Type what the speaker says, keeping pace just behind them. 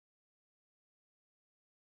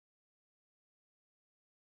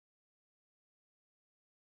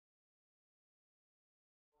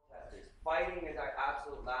fighting is our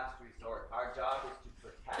absolute last resort. Our job is to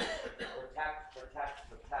protect, protect, protect,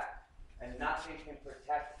 protect. And nothing can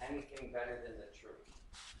protect anything better than the truth.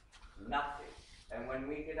 Nothing. And when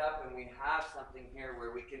we get up and we have something here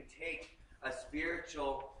where we can take a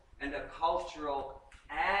spiritual and a cultural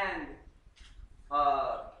and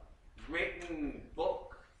written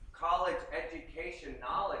book, college education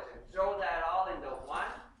knowledge, and throw that all into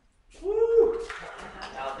one, woo!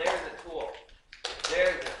 Now there's a tool.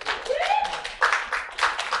 There's a tool.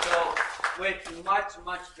 So with much,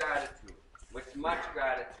 much gratitude,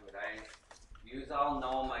 you all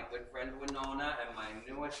know my good friend Winona and my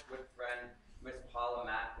newest good friend, Miss Paula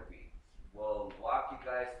Maccabee, will walk you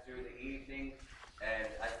guys through the evening, and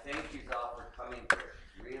I thank you all for coming here.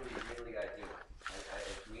 Really, really I do.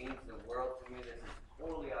 It means the world to me. This is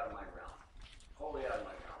totally out of my realm. Totally out of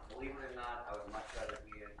my realm. Believe it or not, I would much rather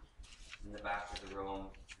be in the back of the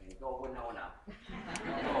room and go Winona.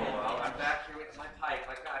 Well, I'm back here with my pipe.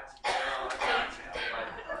 I got you, girl. I got you.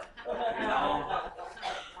 But, you know,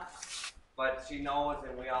 but she knows,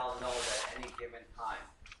 and we all know that at any given time,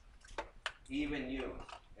 even you,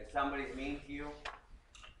 if somebody's mean to you,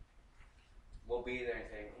 we'll be there and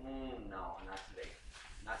say, no, not today.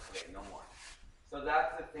 Not today, no more. So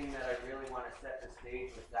that's the thing that I really want to set the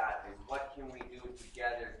stage with, that is what can we do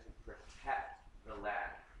together to protect the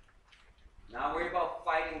land. Not worry about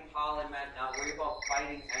fighting PolyMets, not worry about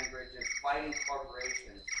fighting Enbridge and fighting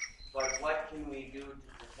corporations, but what can we do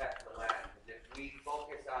to protect the land? Because if we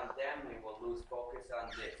focus on them, we will lose focus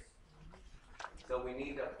on this. So we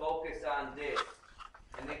need to focus on this,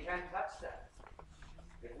 and they can't touch that.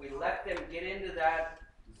 If we let them get into that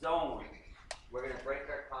zone, we're going to break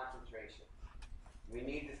our concentration. We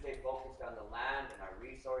need to stay focused on the land and our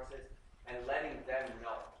resources and letting them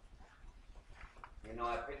know. You know,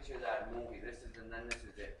 I picture that movie, This Is and Then This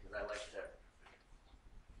Is It, because I like to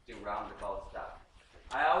do roundabout stuff.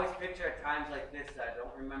 I always picture at times like this, I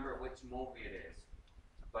don't remember which movie it is,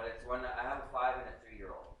 but it's when I have a 5 and a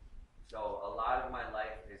 3-year-old. So a lot of my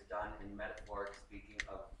life is done in metaphoric speaking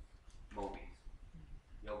of movies.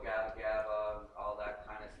 Yo Gabba Gabba, all that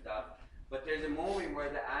kind of stuff. But there's a movie where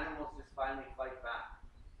the animals just finally fight back.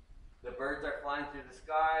 The birds are flying through the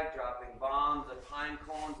sky, dropping bombs of pine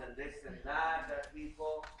cones and this and that at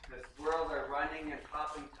people. The squirrels are running and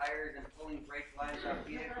popping tires and pulling brake lines off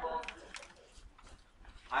vehicles.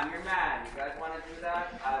 I'm your man. You guys want to do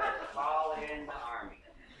that? Call in the army.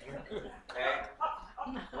 Okay?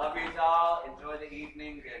 Love you all. Enjoy the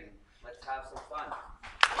evening and let's have some fun.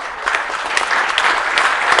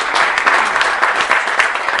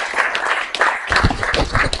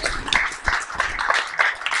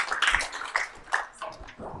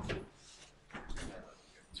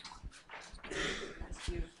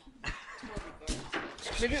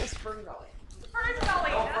 Maybe it was Fern Gully. Fern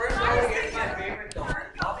Gully. Oh, Fern Gully is my favorite though.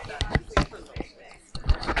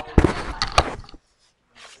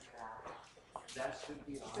 That should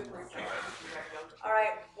be All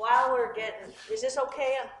right, while we're getting, is this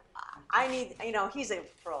okay? I need, you know, he's a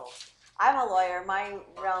pro. I'm a lawyer. My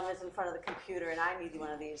realm is in front of the computer, and I need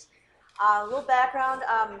one of these. A little background.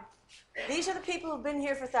 These are the people who've been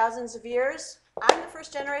here for thousands of years. I'm the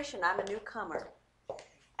first generation. I'm a newcomer.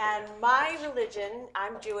 And my religion,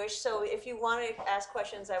 I'm Jewish, so if you want to ask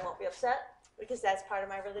questions, I won't be upset, because that's part of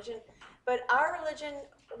my religion. But our religion,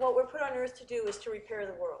 what we're put on earth to do is to repair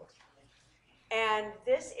the world. And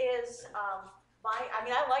this is I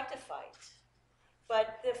mean, I like to fight.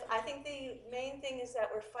 But I think the main thing is that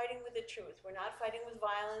we're fighting with the truth. We're not fighting with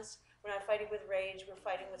violence. We're not fighting with rage. We're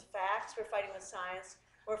fighting with facts. We're fighting with science.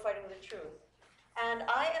 We're fighting with the truth. And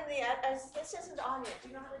I am this isn't on yet. Do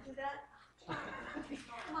you know how to do that?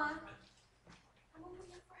 Come on. I'm only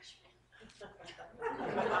a freshman.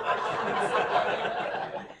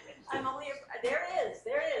 I'm only there it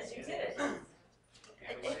is. You did it.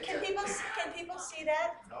 Can people see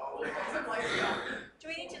that? No. Do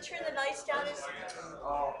we need to turn the lights down?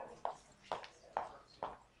 Oh.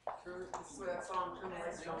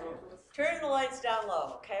 Turn the lights down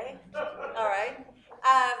low, okay? All right.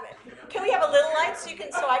 Can we have a little light so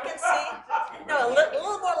I can see? No, a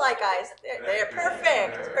little more light, guys. They're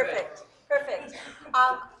perfect.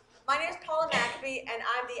 My name is Paula Maccabee, and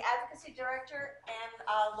I'm the Advocacy Director and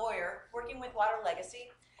lawyer working with WaterLegacy.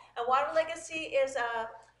 And WaterLegacy is a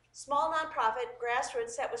small nonprofit,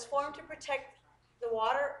 grassroots, that was formed to protect the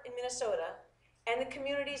water in Minnesota and the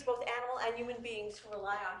communities, both animal and human beings, who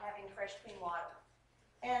rely on having fresh, clean water.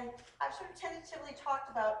 And I've sort of tentatively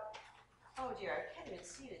talked about, oh dear, I can't even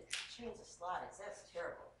see to change the slides. That's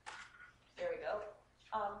terrible. There we go.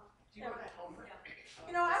 Do you want a helper?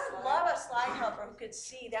 You know, I would love a slide helper who could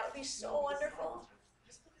see. That would be so wonderful.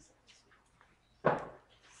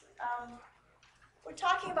 We're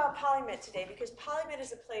talking about PolyMet today because PolyMet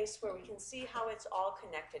is a place where we can see how it's all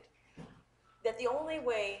connected. That the only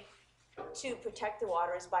way to protect the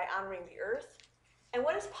water is by honoring the earth. And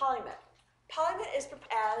what is PolyMet? PolyMet is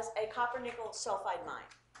as a copper-nickel sulfide mine.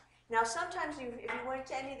 Now, sometimes if you went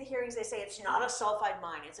to any of the hearings, they say it's not a sulfide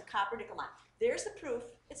mine, it's a copper-nickel mine. There's the proof,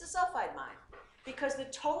 it's a sulfide mine. Because the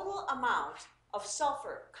total amount of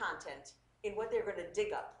sulfur content in what they're going to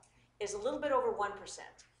dig up is a little bit over 1%.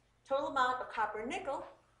 Total amount of copper-nickel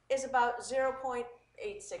is about 0.86%.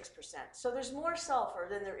 So there's more sulfur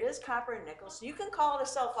than there is copper and nickel, so you can call it a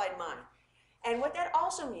sulfide mine. And what that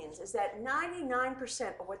also means is that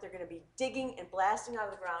 99% of what they're going to be digging and blasting out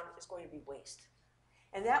of the ground is going to be waste.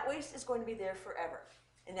 And that waste is going to be there forever.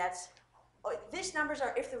 And that's, these numbers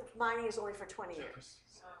are if the mining is only for 20 years.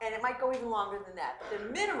 And it might go even longer than that. But the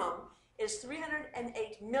minimum is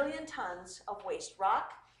 308 million tons of waste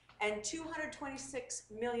rock and 226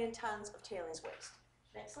 million tons of tailings waste.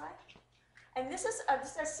 Next slide. And this is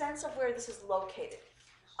just a sense of where this is located.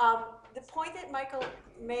 The point that Michael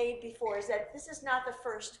made before is that this is not the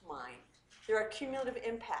first mine. There are cumulative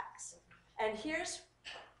impacts. And here's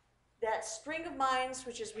that string of mines,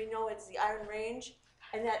 which is, we know it's the Iron Range,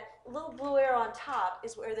 and that little blue arrow on top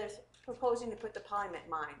is where they're proposing to put the PolyMet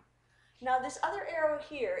mine. Now, this other arrow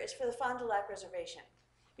here is for the Fond du Lac Reservation,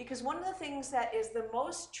 because one of the things that is the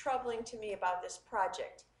most troubling to me about this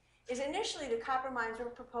project is initially the copper mines were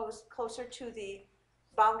proposed closer to the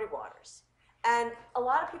boundary waters. And a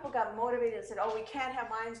lot of people got motivated and said, oh, we can't have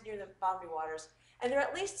mines near the boundary waters. And there are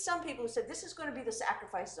at least some people who said, this is going to be the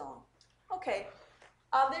sacrifice zone. Okay,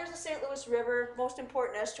 there's the St. Louis River, most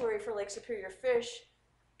important estuary for Lake Superior fish.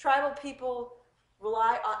 Tribal people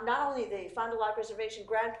rely on not only the Fond du Lac Reservation,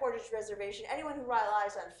 Grand Portage Reservation, anyone who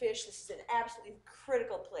relies on fish, this is an absolutely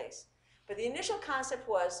critical place. But the initial concept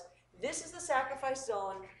was, this is the sacrifice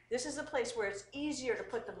zone, this is the place where it's easier to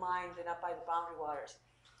put the mine than up by the boundary waters.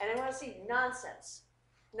 And I want to see nonsense,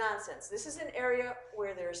 nonsense. This is an area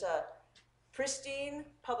where there's a pristine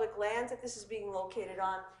public land that this is being located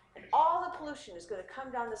on, and all the pollution is going to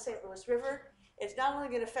come down the St. Louis River. It's not only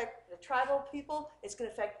going to affect the tribal people, it's going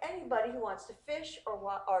to affect anybody who wants to fish or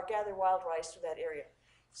gather wild rice through that area.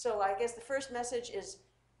 So I guess the first message is,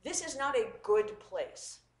 this is not a good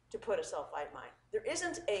place to put a sulfide mine. There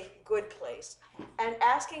isn't a good place. And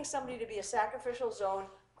asking somebody to be a sacrificial zone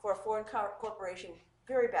for a foreign corporation,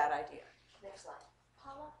 very bad idea. Next slide.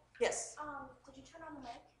 Paula, Yes, did you turn on the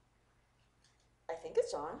mic? I think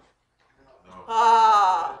it's on. No.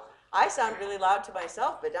 Ah, I sound really loud to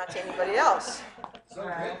myself, but not to anybody else. So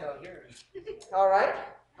good out here. All right.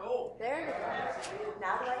 Oh. There you go.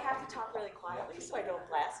 Now do I have to talk really quietly so I don't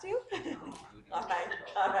blast you? All right,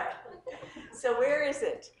 all right. So where is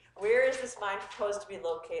it? Where is this mine proposed to be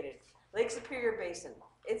located? Lake Superior Basin.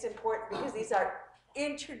 It's important because these are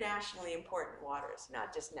internationally important waters,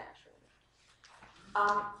 not just nationally.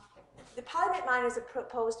 The PolyMet mine is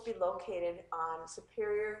proposed to be located on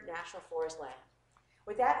Superior National Forest land.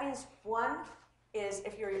 What that means, one, is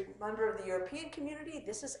if you're a member of the European community,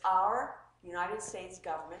 this is our United States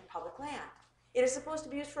government public land. It is supposed to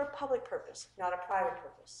be used for a public purpose, not a private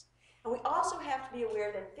purpose. And we also have to be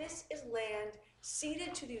aware that this is land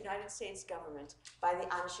ceded to the United States government by the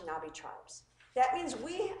Anishinaabe tribes. That means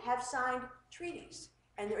we have signed treaties,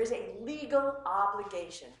 and there is a legal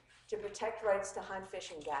obligation to protect rights to hunt,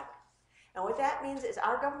 fish, and gather. And what that means is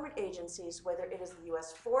our government agencies, whether it is the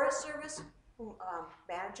U.S. Forest Service, who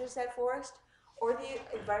manages that forest, or the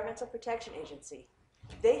Environmental Protection Agency,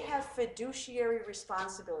 they have fiduciary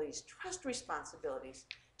responsibilities, trust responsibilities,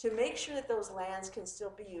 to make sure that those lands can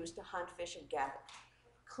still be used to hunt, fish, and gather.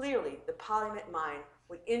 Clearly, the PolyMet mine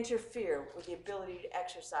would interfere with the ability to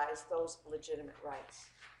exercise those legitimate rights.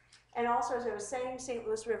 And also, as I was saying, St.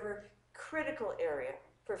 Louis River, critical area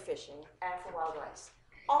for fishing and for wild rice.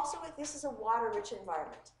 Also, this is a water-rich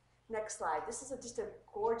environment. Next slide. This is just a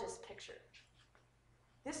gorgeous picture.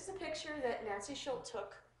 This is a picture that Nancy Schultz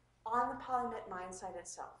took on the PolyMet mine site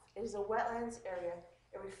itself. It is a wetlands area.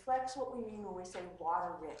 It reflects what we mean when we say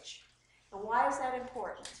water-rich. And why is that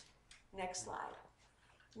important? Next slide.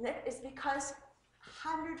 It's because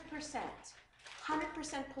 100%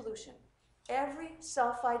 pollution. Every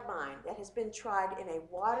sulfide mine that has been tried in a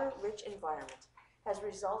water-rich environment has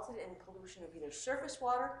resulted in pollution of either surface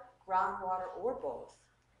water, groundwater, or both,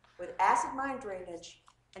 with acid mine drainage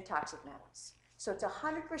and toxic metals. So it's a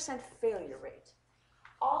 100% failure rate.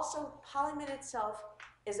 Also, PolyMet itself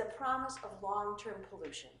is a promise of long-term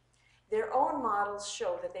pollution. Their own models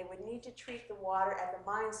show that they would need to treat the water at the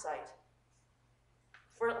mine site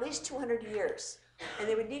for at least 200 years. And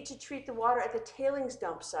they would need to treat the water at the tailings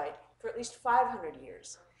dump site for at least 500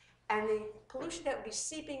 years. And the pollution that would be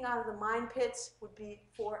seeping out of the mine pits would be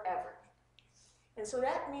forever. And so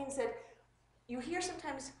that means that you hear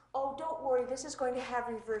sometimes, oh, don't worry, this is going to have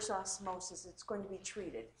reverse osmosis, it's going to be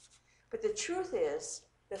treated. But the truth is,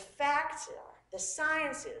 the facts are, the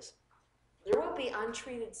science is, there will be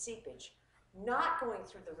untreated seepage not going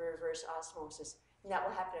through the reverse osmosis. And that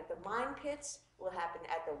will happen at the mine pits, will happen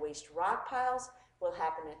at the waste rock piles, will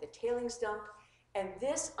happen at the tailings dump. And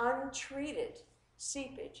this untreated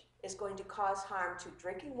seepage is going to cause harm to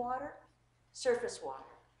drinking water, surface water.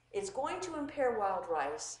 It's going to impair wild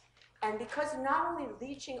rice. And because not only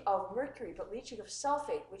leaching of mercury, but leaching of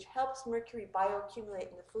sulfate, which helps mercury bioaccumulate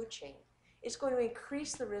in the food chain, is going to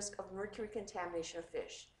increase the risk of mercury contamination of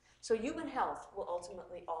fish. So human health will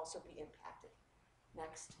ultimately also be impacted.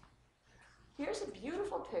 Next. Here's a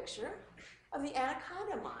beautiful picture of the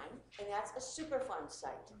Anaconda mine, and that's a Superfund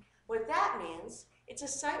site. What that means, it's a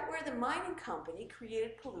site where the mining company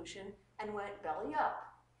created pollution and went belly up.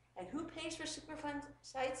 And who pays for Superfund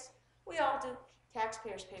sites? We all do.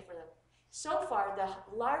 Taxpayers pay for them. So far,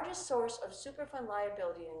 the largest source of Superfund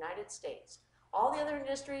liability in the United States, all the other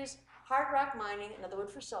industries, hard rock mining, another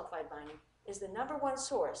word for sulfide mining, is the #1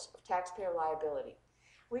 source of taxpayer liability.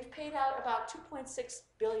 We've paid out about $2.6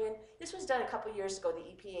 billion. This was done a couple years ago. The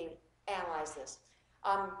EPA analyzed this.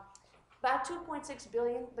 About $2.6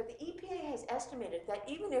 billion, but the EPA has estimated that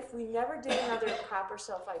even if we never did another copper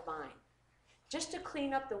sulfide mine, just to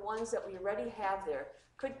clean up the ones that we already have there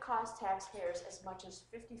could cost taxpayers as much as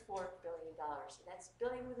 $54 billion. And that's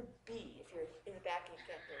billion with a B if you're in the back and you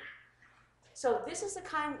can't hear. So this is the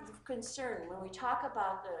kind of concern when we talk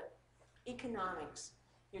about the economics.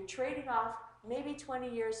 You're trading off maybe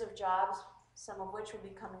 20 years of jobs, some of which will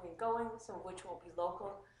be coming and going, some of which will be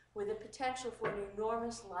local, with the potential for an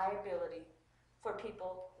enormous liability for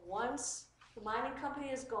people once the mining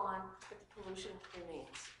company is gone, but the pollution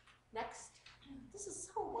remains. Next. This is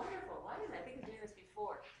so wonderful. Why didn't I think of doing this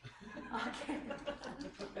before? Okay.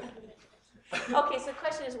 Okay, so the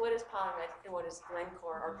question is, what is PolyMet and what is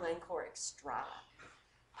Glencore or Glencore Xstrata?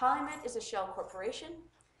 PolyMet is a shell corporation.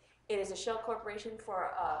 It is a shell corporation for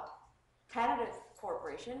a Canada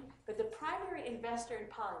corporation, but the primary investor in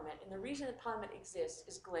PolyMet, and the reason that PolyMet exists,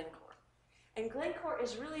 is Glencore. And Glencore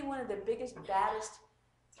is really one of the biggest, baddest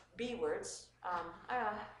B words,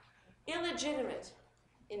 illegitimate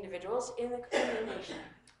individuals in the nation.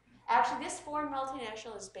 Actually, this foreign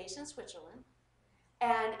multinational is based in Switzerland,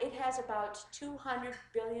 and it has about $200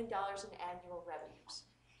 billion in annual revenues,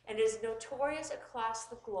 and is notorious across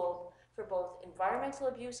the globe for both environmental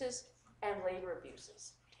abuses and labor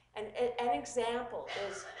abuses. And an example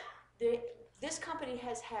is this company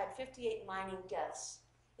has had 58 mining deaths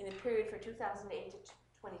in the period from 2008 to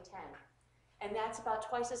 2010, and that's about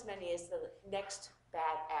twice as many as the next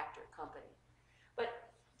bad actor company. But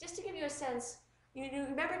just to give you a sense, you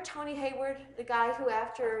remember Tony Hayward, the guy who,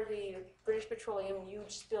 after the British Petroleum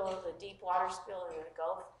huge spill, the deep water spill in the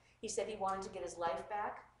Gulf, he said he wanted to get his life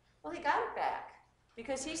back? Well, he got it back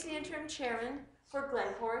because he's the interim chairman for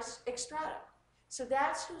Glencore's Xstrata. So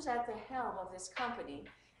that's who's at the helm of this company,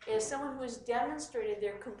 is someone who has demonstrated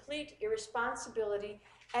their complete irresponsibility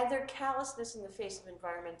and their callousness in the face of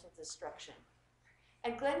environmental destruction.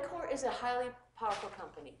 And Glencore is a highly powerful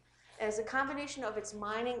company. As a combination of its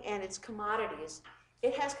mining and its commodities,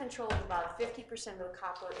 it has control of about 50% of the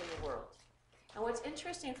copper in the world. And what's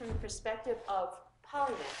interesting from the perspective of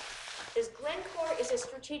PolyMet is Glencore is a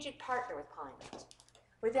strategic partner with PolyMet.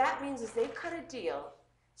 What that means is they've cut a deal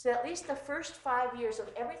so that at least the first 5 years of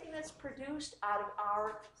everything that's produced out of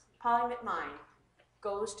our PolyMet mine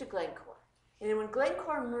goes to Glencore. And then when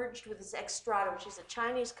Glencore merged with its Xstrata, which is a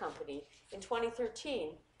Chinese company, in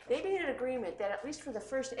 2013, they made an agreement that at least for the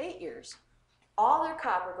first 8 years, all their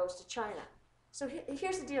copper goes to China. So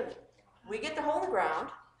here's the deal. We get the hole in the ground,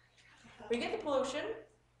 we get the pollution,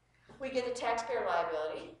 we get the taxpayer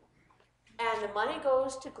liability, and the money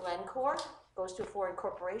goes to Glencore, goes to a foreign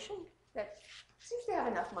corporation that seems to have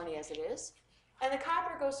enough money as it is, and the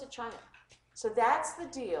copper goes to China. So that's the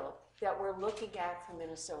deal that we're looking at for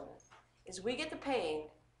Minnesota, is we get the pain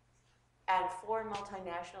and foreign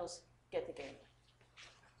multinationals get the gain.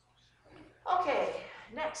 Okay,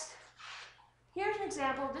 next. Here's an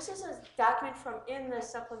example. This is a document from in the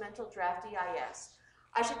supplemental draft EIS.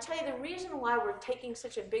 I should tell you the reason why we're taking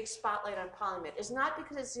such a big spotlight on PolyMet is not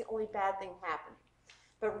because it's the only bad thing happening.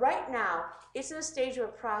 But right now, it's in a stage of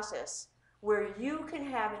a process where you can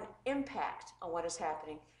have an impact on what is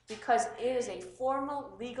happening because it is a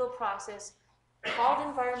formal legal process called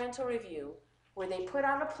environmental review where they put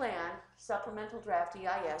on a plan. Supplemental draft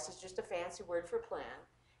EIS is just a fancy word for plan,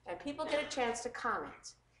 and people get a chance to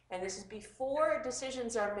comment. And this is before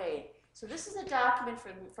decisions are made. So this is a document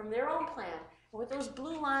from their own plan. And what those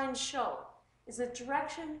blue lines show is the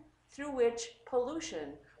direction through which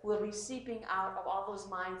pollution will be seeping out of all those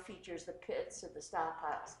mine features, the pits and the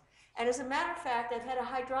stockpiles. And as a matter of fact, I've had a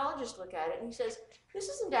hydrologist look at it, and he says, this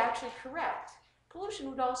isn't actually correct. Pollution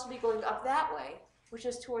would also be going up that way, which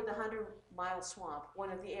is toward the 100-mile swamp,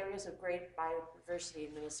 one of the areas of great biodiversity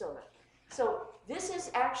in Minnesota. So this is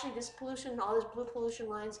actually, this pollution, all this blue pollution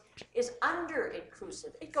lines, is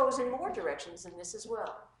under-inclusive. It goes in more directions than this as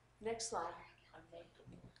well. Next slide.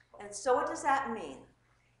 And so what does that mean?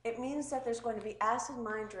 It means that there's going to be acid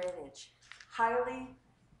mine drainage, highly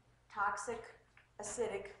toxic,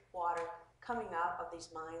 acidic water coming out of these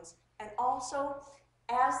mines. And also,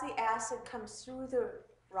 as the acid comes through the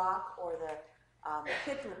rock or the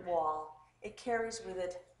pit wall, it carries with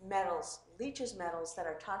it metals, leaches metals that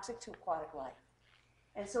are toxic to aquatic life.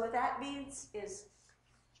 And so what that means is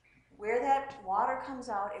where that water comes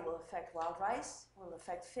out, it will affect wild rice, it will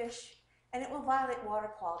affect fish, and it will violate water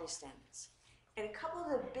quality standards. And a couple of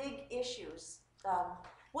the big issues,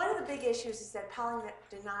 one of the big issues is that PolyMets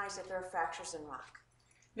denies that there are fractures in rock.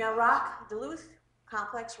 Now rock, Duluth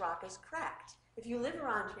complex rock is cracked. If you live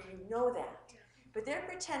around here, you know that. But they're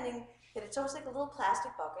pretending that it's almost like a little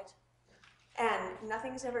plastic bucket and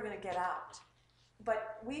nothing's ever going to get out.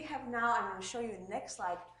 But we have now, I'm going to show you in the next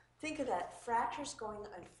slide, think of that, fractures going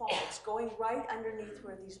and faults going right underneath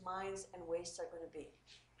where these mines and wastes are going to be.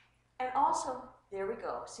 And also, there we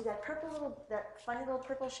go. See that purple little, that funny little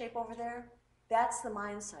purple shape over there? That's the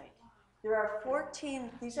mine site. There are 14,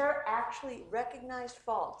 these are actually recognized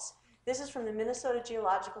faults. This is from the Minnesota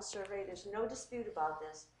Geological Survey. There's no dispute about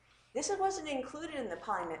this. This wasn't included in the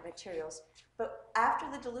PolyMets materials, but after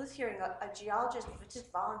the Duluth hearing, a geologist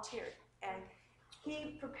just volunteered, and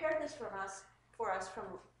he prepared this for us from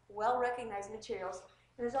well-recognized materials.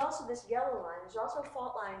 And there's also this yellow line. There's also a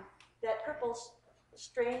fault line, that purple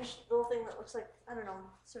strange little thing that looks like, I don't know,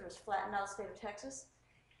 sort of flattened out state of Texas.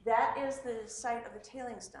 That is the site of the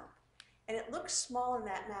tailings dump. And it looks small in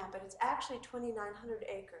that map, but it's actually 2,900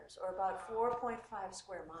 acres, or about 4.5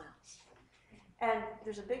 square miles. And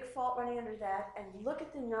there's a big fault running under that, and look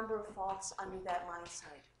at the number of faults under that mine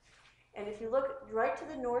site. And if you look right to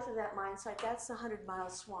the north of that mine site, that's the 100-mile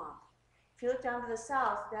swamp. If you look down to the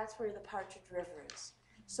south, that's where the Partridge River is.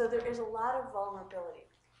 So there is a lot of vulnerability.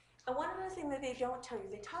 And one other thing that they don't tell you,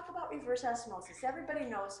 they talk about reverse osmosis. Everybody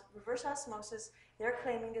knows reverse osmosis, they're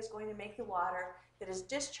claiming, is going to make the water that is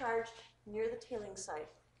discharged near the tailing site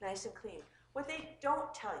nice and clean. What they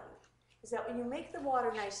don't tell you is that when you make the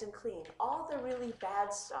water nice and clean, all the really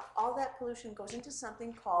bad stuff, all that pollution goes into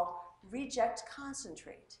something called reject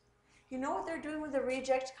concentrate. You know what they're doing with the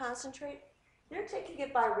reject concentrate? They're taking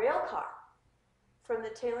it by rail car from the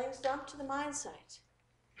tailings dump to the mine site.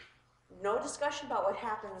 No discussion about what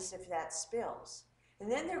happens if that spills.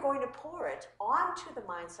 And then they're going to pour it onto the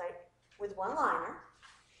mine site with one liner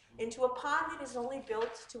into a pond that is only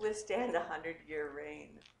built to withstand a 100-year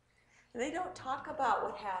rain. And they don't talk about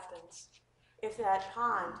what happens if that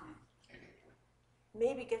pond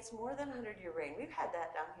maybe gets more than 100-year rain. We've had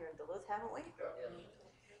that down here in Duluth, haven't we? Yeah.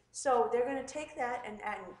 So they're going to take that and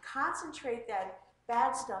concentrate that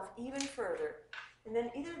bad stuff even further. And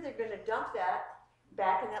then either they're going to dump that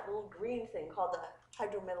back in that little green thing called the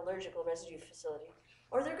hydrometallurgical residue facility,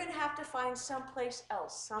 or they're going to have to find someplace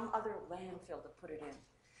else, some other landfill to put it in.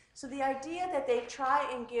 So the idea that they try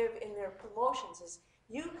and give in their promotions is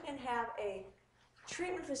you can have a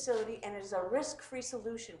treatment facility and it is a risk-free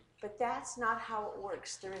solution, but that's not how it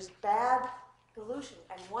works. There is bad pollution,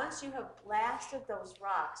 and once you have blasted those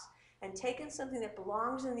rocks and taken something that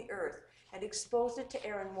belongs in the earth and exposed it to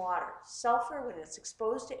air and water, sulfur, when it's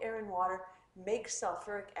exposed to air and water, makes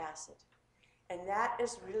sulfuric acid. And that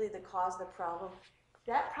is really the cause of the problem.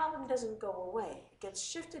 That problem doesn't go away. It gets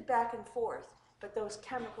shifted back and forth, but those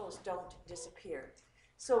chemicals don't disappear.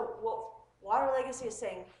 So what WaterLegacy is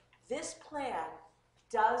saying, this plan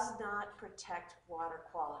does not protect water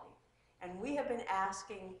quality. And we have been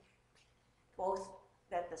asking both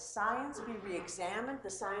that the science be re-examined, the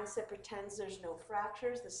science that pretends there's no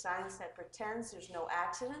fractures, the science that pretends there's no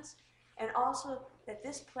accidents, and also that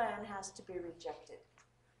this plan has to be rejected.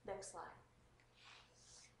 Next slide.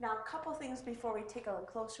 Now, a couple things before we take a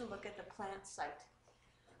closer look at the plant site.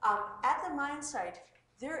 At the mine site,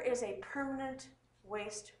 there is a permanent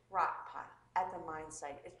waste rock pile at the mine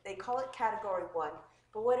site. They call it Category 1,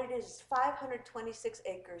 but what it is 526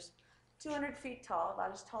 acres, 200 feet tall,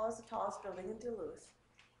 about as tall as the tallest building in Duluth,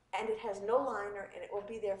 and it has no liner, and it will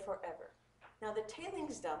be there forever. Now, the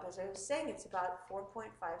tailings dump, as I was saying, it's about 4.5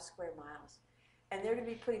 square miles. and they're going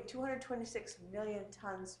to be putting 226 million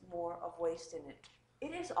tons more of waste in it.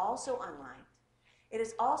 It is also unlined. It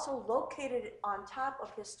is also located on top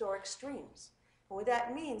of historic streams. And what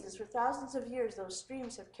that means is for thousands of years, those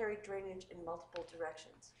streams have carried drainage in multiple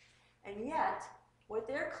directions. And yet, what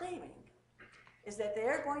they're claiming is that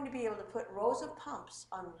they're going to be able to put rows of pumps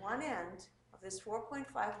on one end of this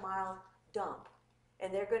 4.5-mile dump,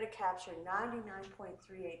 and they're going to capture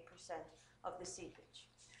 99.38% of the seepage.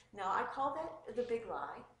 Now, I call that the big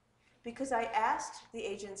lie because I asked the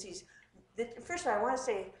agencies, first of all, I want to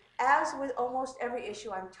say, as with almost every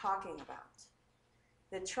issue I'm talking about,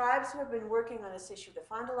 the tribes who have been working on this issue, the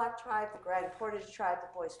Fond du Lac tribe, the Grand Portage tribe, the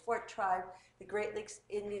Bois Forte tribe, the Great Lakes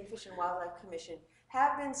Indian Fish and Wildlife Commission,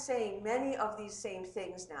 have been saying many of these same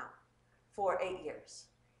things now for 8 years.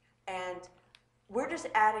 And we're just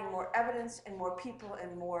adding more evidence and more people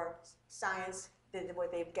and more science than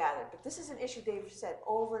what they've gathered. But this is an issue they've said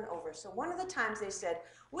over and over. So one of the times they said,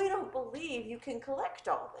 we don't believe you can collect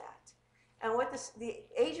all that. And what the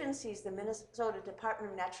agencies, the Minnesota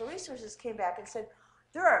Department of Natural Resources, came back and said,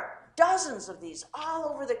 there are dozens of these all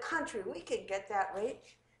over the country. We can get that rate.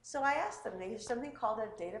 So I asked them, there's something called a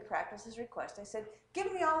data practices request. I said,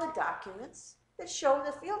 give me all the documents that show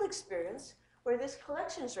the field experience where this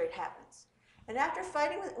collections rate happens. And after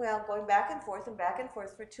fighting with, well, going back and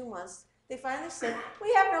forth for 2 months, they finally said,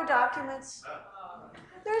 we have no documents.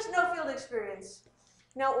 There's no field experience.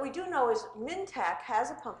 Now, what we do know is Mintac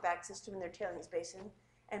has a pump back system in their tailings basin,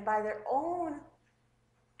 and by their own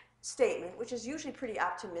statement, which is usually pretty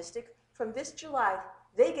optimistic, from this July,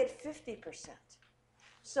 they get 50%.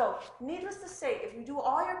 So, needless to say, if you do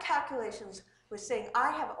all your calculations with saying,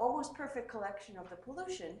 I have almost perfect collection of the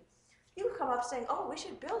pollution, you come up saying, oh, we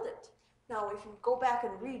should build it. Now, if you go back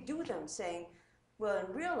and redo them saying, well,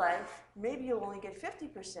 in real life, maybe you'll only get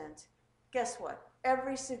 50%, guess what?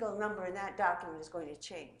 Every single number in that document is going to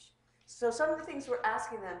change. So some of the things we're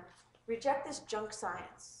asking them, reject this junk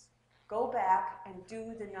science. Go back and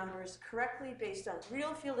do the numbers correctly based on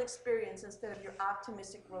real field experience instead of your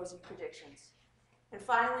optimistic, rosy predictions. And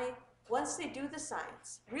finally, once they do the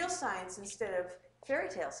science, real science instead of fairy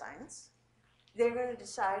tale science, they're going to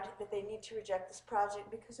decide that they need to reject this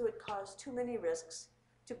project because it would cause too many risks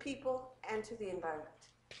to people and to the environment.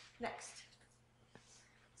 Next.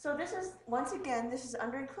 So this is, once again, this is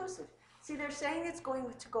under-inclusive. See, they're saying it's going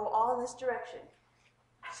to go all in this direction.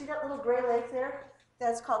 See that little gray lake there?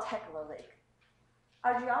 That's called Hecla Lake.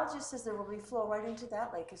 Our geologist says there will be flow right into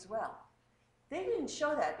that lake as well. They didn't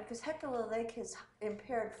show that because Hecla Lake is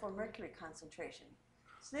impaired for mercury concentration.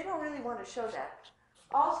 So they don't really want to show that.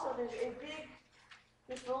 Also, there's a big,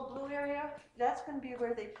 this little blue area, that's going to be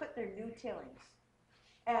where they put their new tailings.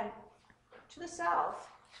 And to the south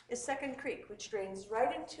is Second Creek, which drains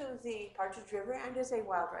right into the Partridge River and is a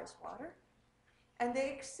wild rice water. And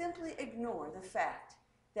they simply ignore the fact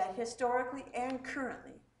that historically and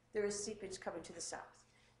currently there is seepage coming to the south.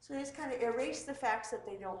 So they just kind of erase the facts that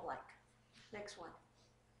they don't like. Next one.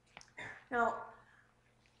 Now,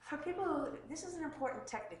 for people who, this is an important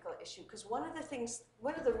technical issue because one of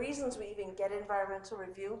the reasons we even get environmental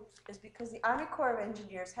review is because the Army Corps of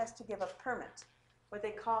Engineers has to give a permit. What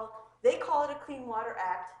they call it a Clean Water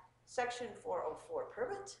Act Section 404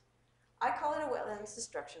 permit. I call it a wetlands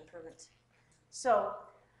destruction permit. So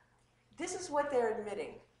this is what they're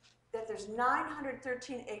admitting, that there's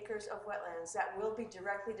 913 acres of wetlands that will be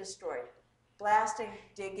directly destroyed, blasting,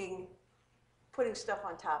 digging, putting stuff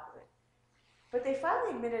on top of it. But they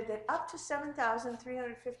finally admitted that up to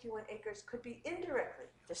 7,351 acres could be indirectly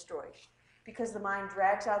destroyed because the mine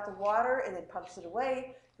drags out the water and then pumps it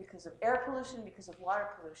away because of air pollution, because of water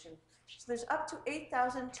pollution. So there's up to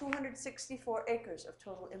 8,264 acres of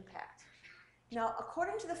total impact. Now,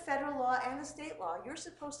 according to the federal law and the state law, you're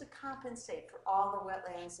supposed to compensate for all the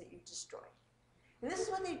wetlands that you destroy. And this is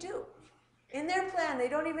what they do. In their plan, they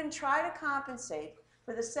don't even try to compensate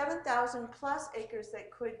for the 7,000 plus acres that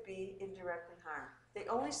could be indirectly harmed. They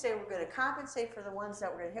only say we're going to compensate for the ones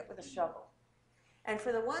that we're going to hit with a shovel. And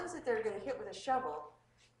for the ones that they're going to hit with a shovel,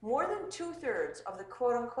 more than 2/3 of the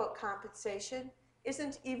quote-unquote compensation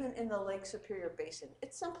isn't even in the Lake Superior Basin.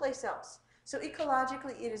 It's someplace else. So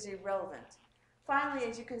ecologically, it is irrelevant. Finally,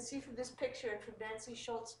 as you can see from this picture and from Nancy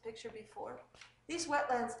Schultz's picture before, these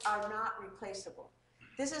wetlands are not replaceable.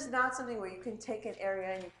 This is not something where you can take an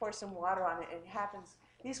area and you pour some water on it and it happens.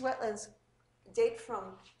 These wetlands date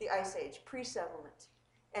from the Ice Age, pre-settlement,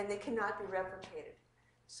 and they cannot be replicated.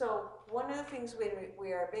 So one of the things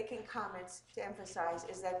we are making comments to emphasize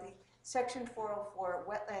is that the Section 404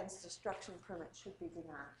 wetlands destruction permit should be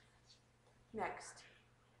denied. Next.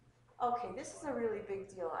 Okay, this is a really big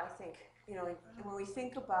deal, I think. You know, when we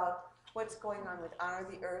think about what's going on with Honor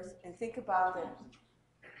the Earth and think about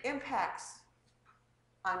the impacts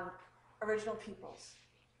on original peoples.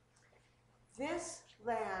 This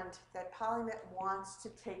land that PolyMet wants to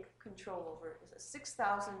take control over is a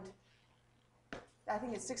 6,000, I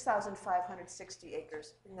think it's 6,560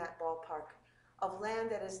 acres in that ballpark of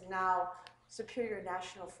land that is now Superior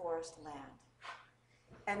National Forest land.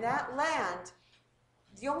 And that land,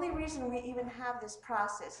 the only reason we even have this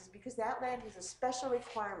process is because that land has a special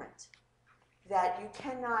requirement that you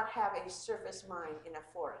cannot have a surface mine in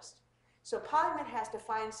a forest. So PolyMet has to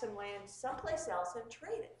find some land someplace else and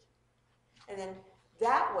trade it. And then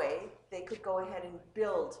that way, they could go ahead and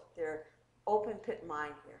build their open pit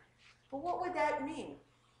mine here. But what would that mean?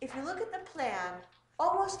 If you look at the plan,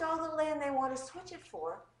 almost all the land they want to switch it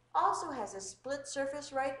for also has a split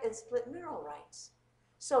surface right and split mineral rights.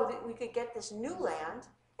 So that we could get this new land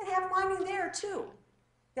and have mining there too.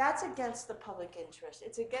 That's against the public interest.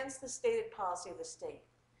 It's against the stated policy of the state.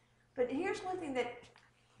 But here's one thing that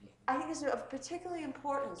I think is of particular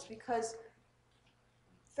importance, because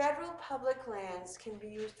federal public lands can be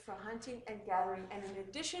used for hunting and gathering, and in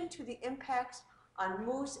addition to the impacts on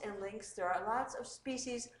moose and lynx, there are lots of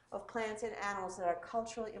species of plants and animals that are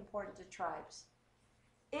culturally important to tribes.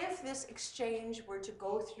 If this exchange were to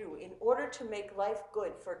go through in order to make life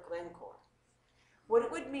good for Glencore, what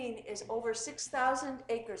it would mean is over 6,000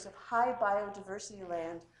 acres of high biodiversity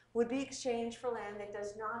land would be exchanged for land that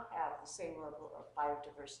does not have the same level of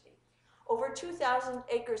biodiversity. Over 2,000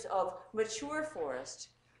 acres of mature forest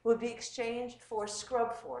would be exchanged for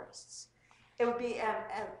scrub forests. It would be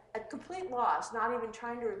a complete loss, not even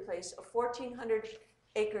trying to replace 1,400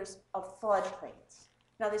 acres of floodplains.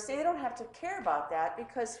 Now, they say they don't have to care about that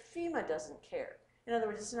because FEMA doesn't care. In other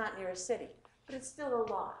words, it's not near a city, but it's still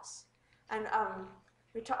a loss. And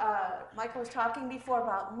Michael was talking before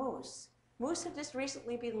about moose. Moose have just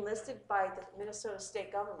recently been listed by the Minnesota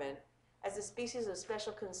state government as a species of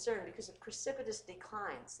special concern because of precipitous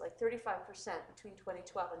declines, like 35% between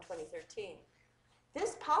 2012 and 2013.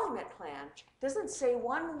 This PolyMet plan doesn't say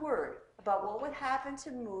one word about what would happen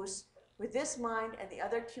to moose with this mine and the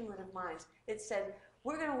other cumulative mines. It said,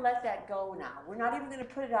 we're going to let that go now. We're not even going to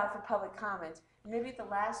put it out for public comment. Maybe at the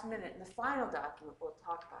last minute, in the final document, we'll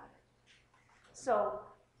talk about it. So,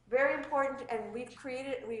 very important, and we've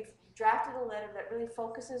drafted a letter that really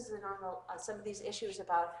focuses in on some of these issues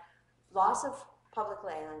about loss of public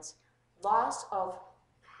lands, loss of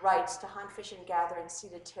rights to hunt, fish, and gather in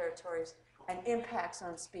ceded territories, and impacts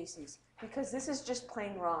on species, because this is just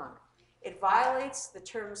plain wrong. It violates the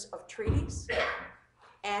terms of treaties,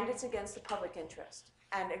 and it's against the public interest,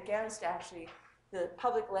 and against, actually, the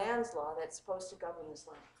public lands law that's supposed to govern this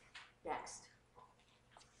land. Next.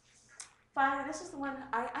 Finally, this is the one,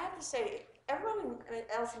 I have to say, everyone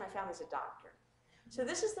else in my family is a doctor. So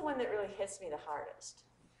this is the one that really hits me the hardest.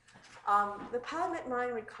 The PolyMet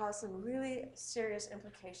mine would cause some really serious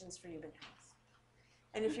implications for human health.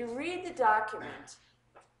 And if you read the document,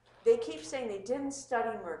 they keep saying they didn't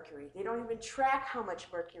study mercury. They don't even track how much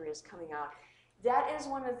mercury is coming out. That is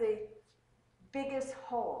one of the biggest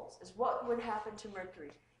holes, is what would happen to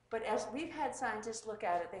mercury. But as we've had scientists look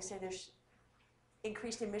at it, they say there's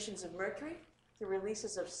increased emissions of mercury, the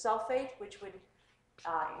releases of sulfate, which would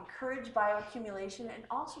encourage bioaccumulation, and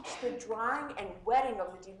also just the drying and wetting of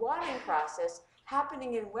the dewatering process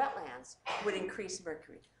happening in wetlands would increase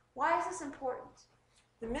mercury. Why is this important?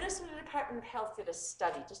 The Minnesota Department of Health did a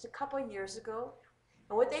study just a couple of years ago,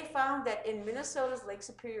 and what they found that in Minnesota's Lake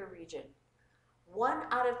Superior region, 1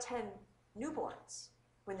 out of 10 newborns,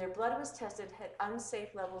 when their blood was tested, had unsafe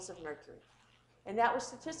levels of mercury. And that was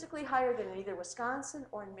statistically higher than in either Wisconsin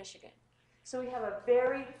or in Michigan. So we have a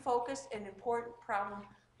very focused and important problem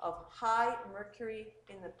of high mercury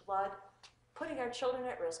in the blood, putting our children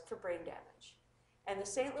at risk for brain damage. And the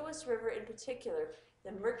St. Louis River in particular,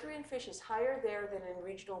 the mercury in fish is higher there than in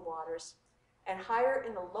regional waters, and higher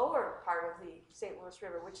in the lower part of the St. Louis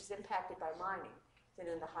River, which is impacted by mining, than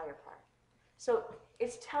in the higher part. So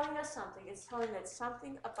it's telling us something. It's telling us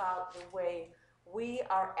something about the way we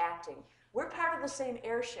are acting. We're part of the same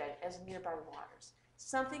airshed as nearby waters.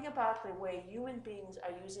 Something about the way human beings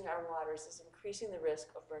are using our waters is increasing the risk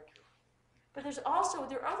of mercury. But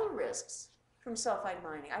there are other risks from sulfide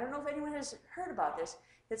mining. I don't know if anyone has heard about this,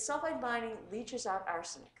 that sulfide mining leaches out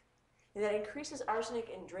arsenic. And that increases arsenic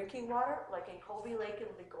in drinking water, like in Colby Lake,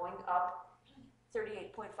 it'll be going up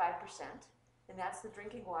 38.5%, and that's the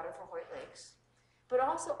drinking water for Hoyt Lakes. But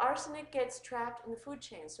also arsenic gets trapped in the food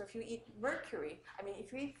chain. So if you eat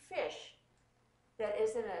if you eat fish that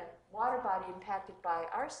is in a water body impacted by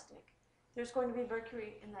arsenic, there's going to be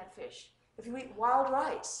mercury in that fish. If you eat wild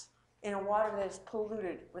rice, in a water that is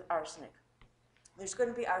polluted with arsenic. There's going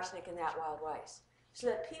to be arsenic in that wild rice. So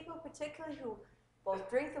that people, particularly who both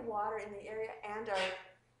drink the water in the area and are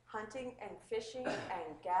hunting and fishing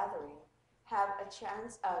and gathering, have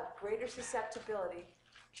a greater susceptibility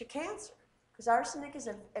to cancer. Because arsenic is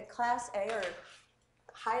a class A or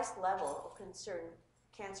highest level of concern,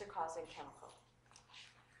 cancer-causing chemical.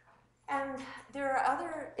 And there are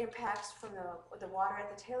other impacts from the water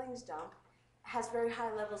at the tailings dump. Has very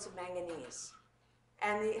high levels of manganese.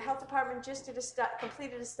 And the health department just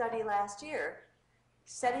completed a study last year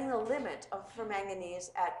setting the limit for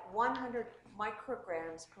manganese at 100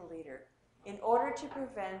 micrograms per liter in order to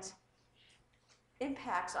prevent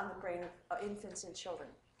impacts on the brain of infants and children.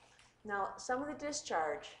 Now, some of the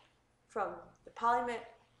discharge from the PolyMet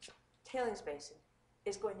tailings basin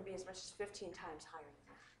is going to be as much as 15 times higher than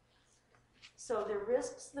that. So there are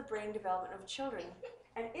risks to the brain development of children.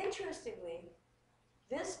 And interestingly,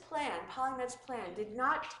 this plan, PolyMet's plan, did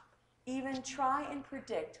not even try and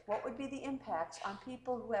predict what would be the impacts on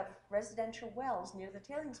people who have residential wells near the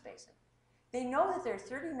tailings basin. They know that there are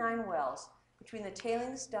 39 wells between the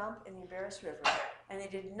tailings dump and the Embarrass River, and they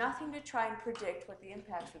did nothing to try and predict what the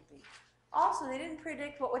impacts would be. Also, they didn't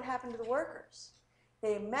predict what would happen to the workers.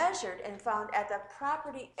 They measured and found at the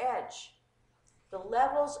property edge the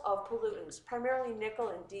levels of pollutants, primarily nickel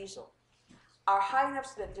and diesel, are high enough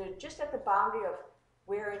so that they're just at the boundary of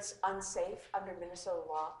where it's unsafe under Minnesota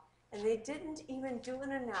law. And they didn't even do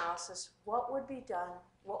an analysis what would be done,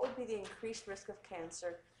 what would be the increased risk of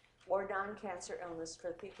cancer or non-cancer illness for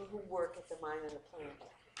the people who work at the mine and the plant.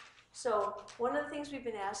 So one of the things we've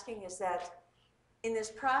been asking is that in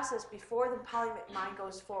this process, before the PolyMet mine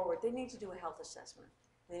goes forward, they need to do a health assessment.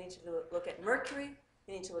 They need to look at mercury,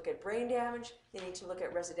 they need to look at brain damage, they need to look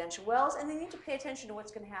at residential wells, and they need to pay attention to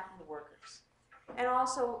what's going to happen to workers. And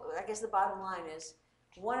also, I guess the bottom line is,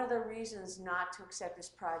 one of the reasons not to accept this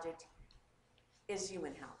project is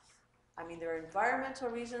human health. I mean, there are environmental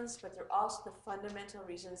reasons, but there are also the fundamental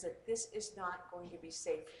reasons that this is not going to be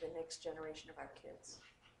safe for the next generation of our kids.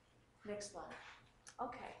 Next slide.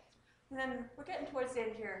 Okay. And then we're getting towards the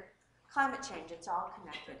end here. Climate change, it's all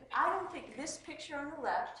connected. I don't think this picture on the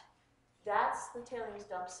left, that's the tailings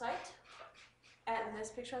dump site, and this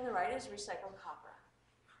picture on the right is recycled copper.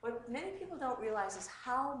 What many people don't realize is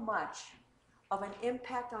how much of an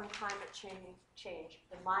impact on climate change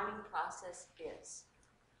the mining process is.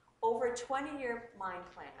 Over a 20-year mine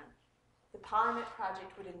plan, the PolyMet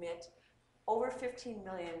project would emit over 15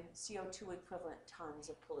 million CO2 equivalent tons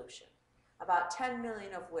of pollution, about 10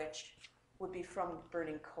 million of which would be from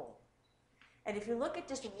burning coal. And if you look at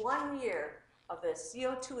just 1 year of the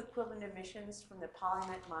CO2 equivalent emissions from the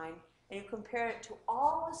PolyMet mine, and you compare it to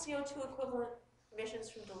all the CO2 equivalent emissions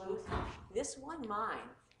from Duluth, this one mine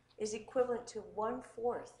is equivalent to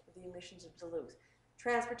 1/4 of the emissions of Duluth.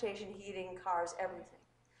 Transportation, heating, cars, everything.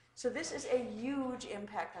 So this is a huge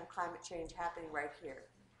impact on climate change happening right here.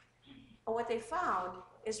 And what they found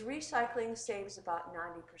is recycling saves about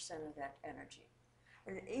 90% of that energy.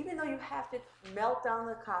 And even though you have to melt down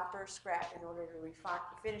the copper scrap in order to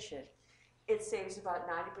finish it, it saves about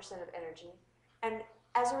 90% of energy. And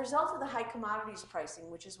as a result of the high commodities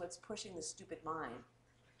pricing, which is what's pushing the stupid mine,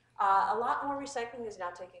 a lot more recycling is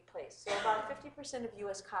now taking place. So about 50% of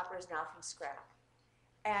US copper is now from scrap.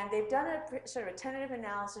 And they've done a sort of a tentative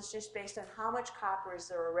analysis just based on how much copper is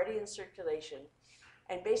there already in circulation.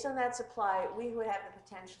 And based on that supply, we would have the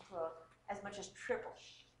potential to as much as triple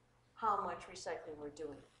how much recycling we're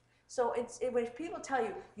doing. So when people tell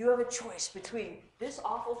you, you have a choice between this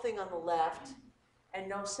awful thing on the left and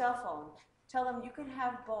no cell phone, tell them you can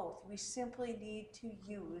have both. We simply need to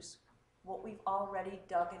use what we've already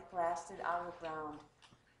dug and blasted out of the ground.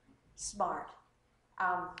 Smart.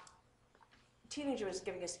 A teenager was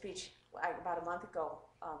giving a speech about a month ago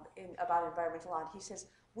about environmental law, and he says,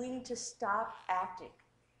 we need to stop acting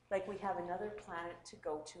like we have another planet to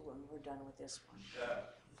go to when we're done with this one. Yeah.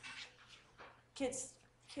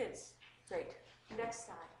 Kids, great. Next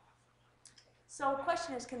slide. So the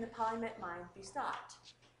question is, can the PolyMet mine be stopped?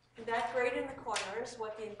 And that grade in the corner is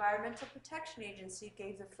what the Environmental Protection Agency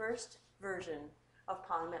gave the first version of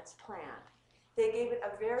PolyMet's plan. They gave it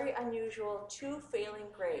a very unusual 2 failing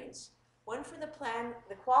grades. One for the plan,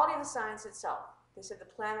 the quality of the science itself. They said the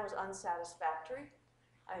plan was unsatisfactory,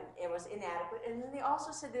 and it was inadequate, and then they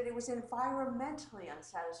also said that it was environmentally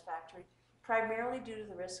unsatisfactory, primarily due to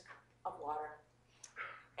the risk of water.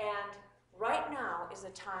 And right now is a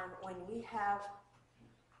time when we have,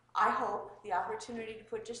 I hope, the opportunity to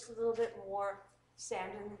put just a little bit more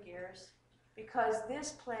sand in the gears, because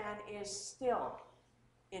this plan is still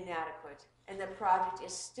inadequate, and the project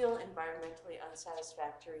is still environmentally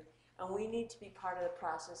unsatisfactory, and we need to be part of the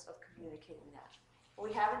process of communicating that.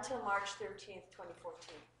 We have until March 13th,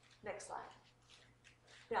 2014. Next slide.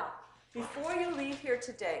 Now, before you leave here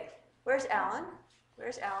today, where's Alan?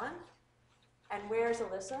 Where's Alan? And where's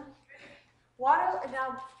Alyssa?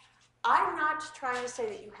 Now, I'm not trying to say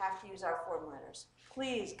that you have to use our form letters.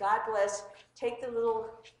 Please, God bless, take the little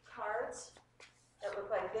cards that look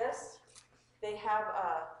like this. They have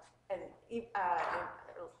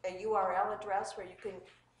a URL address where you can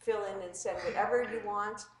fill in and send whatever you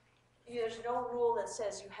want. There's no rule that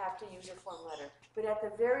says you have to use a form letter. But at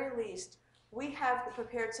the very least, we have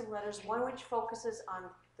prepared some letters, one which focuses on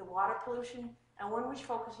the water pollution and one which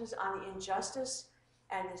focuses on the injustice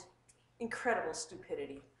and this incredible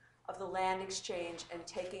stupidity of the land exchange and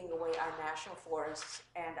taking away our national forests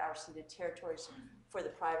and our ceded territories for the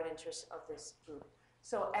private interests of this group.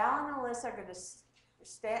 So Alan and Alyssa are going to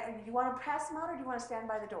stand. Do you want to pass them out or do you want to stand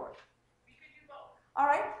by the door? We could do both. All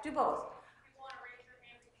right, do both. If you want to raise your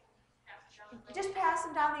hand, we can pass it down. Just pass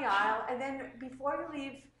them down the aisle, and then before you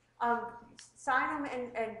leave, sign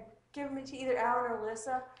them and give them to either Alan or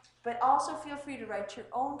Alyssa, but also feel free to write your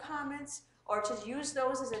own comments or to use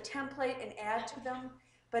those as a template and add to them.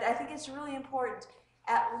 But I think it's really important,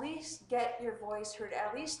 at least get your voice heard,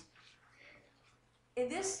 at least in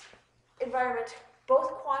this environment,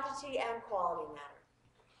 both quantity and quality matter.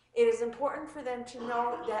 It is important for them to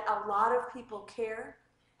know that a lot of people care,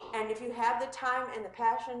 and if you have the time and the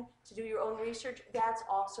passion to do your own research, that's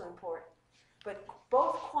also important. But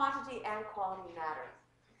both quantity and quality matter.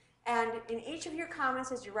 And in each of your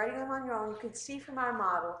comments, as you're writing them on your own, you can see from our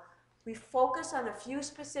model, we focus on a few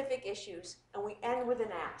specific issues, and we end with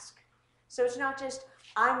an ask. So it's not just,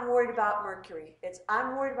 I'm worried about mercury. It's,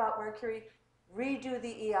 I'm worried about mercury, redo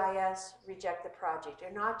the EIS, reject the project.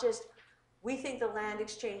 Or not just, we think the land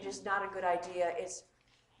exchange is not a good idea. It's,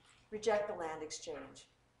 reject the land exchange.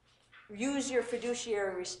 Use your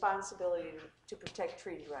fiduciary responsibility to protect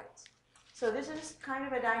treaty rights. So this is kind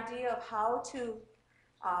of an idea of how to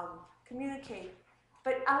communicate.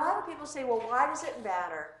 But a lot of people say, well, why does it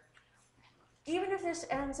matter? Even if this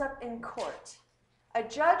ends up in court, a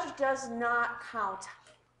judge does not count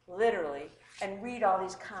literally and read all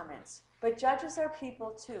these comments. But judges are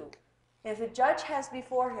people too. If a judge has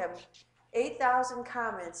before him 8,000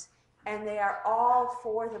 comments and they are all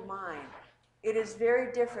for the mine, it is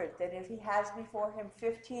very different than if he has before him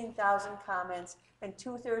 15,000 comments and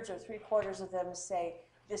 2/3 or 3/4 of them say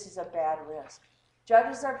this is a bad risk.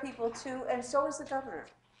 Judges are people too, and so is the governor.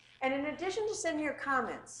 And in addition to sending your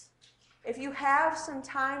comments, if you have some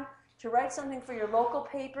time to write something for your local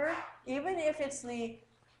paper, even if it's the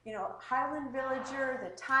Highland Villager,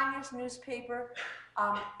 the tiniest newspaper,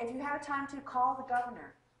 if you have time to call the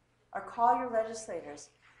governor or call your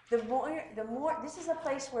legislators, the more, this is a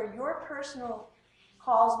place where your personal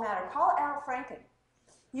calls matter. Call Al Franken.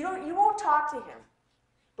 You won't talk to him,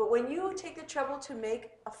 but when you take the trouble to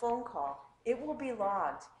make a phone call, it will be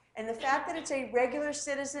logged. And the fact that it's a regular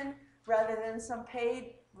citizen rather than some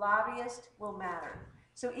paid lobbyist will matter.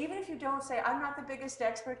 So even if you don't say, I'm not the biggest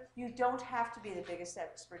expert, you don't have to be the biggest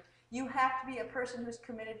expert. You have to be a person who's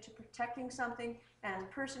committed to protecting something and a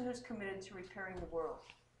person who's committed to repairing the world.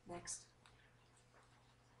 Next.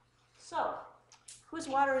 So, whose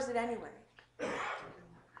water is it anyway?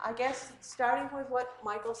 I guess starting with what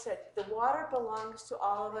Michael said, the water belongs to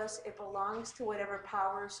all of us. It belongs to whatever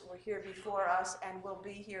powers were here before us and will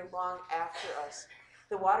be here long after us.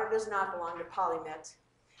 The water does not belong to PolyMets.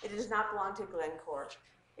 It does not belong to Glencore.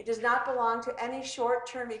 It does not belong to any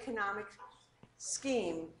short-term economic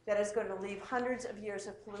scheme that is going to leave hundreds of years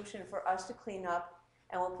of pollution for us to clean up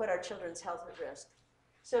and will put our children's health at risk.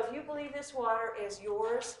 So if you believe this water is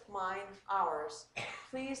yours, mine, ours,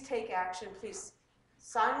 please take action. Please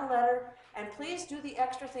sign a letter, and please do the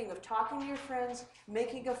extra thing of talking to your friends,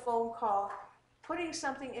 making a phone call, putting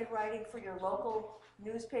something in writing for your local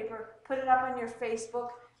newspaper, put it up on your Facebook.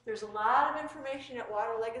 There's a lot of information at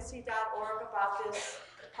WaterLegacy.org about this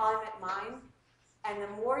PolyMet mine, and the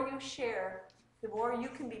more you share, the more you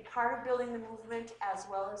can be part of building the movement as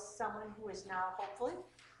well as someone who is now, hopefully,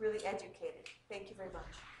 really educated. Thank you very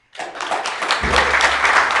much.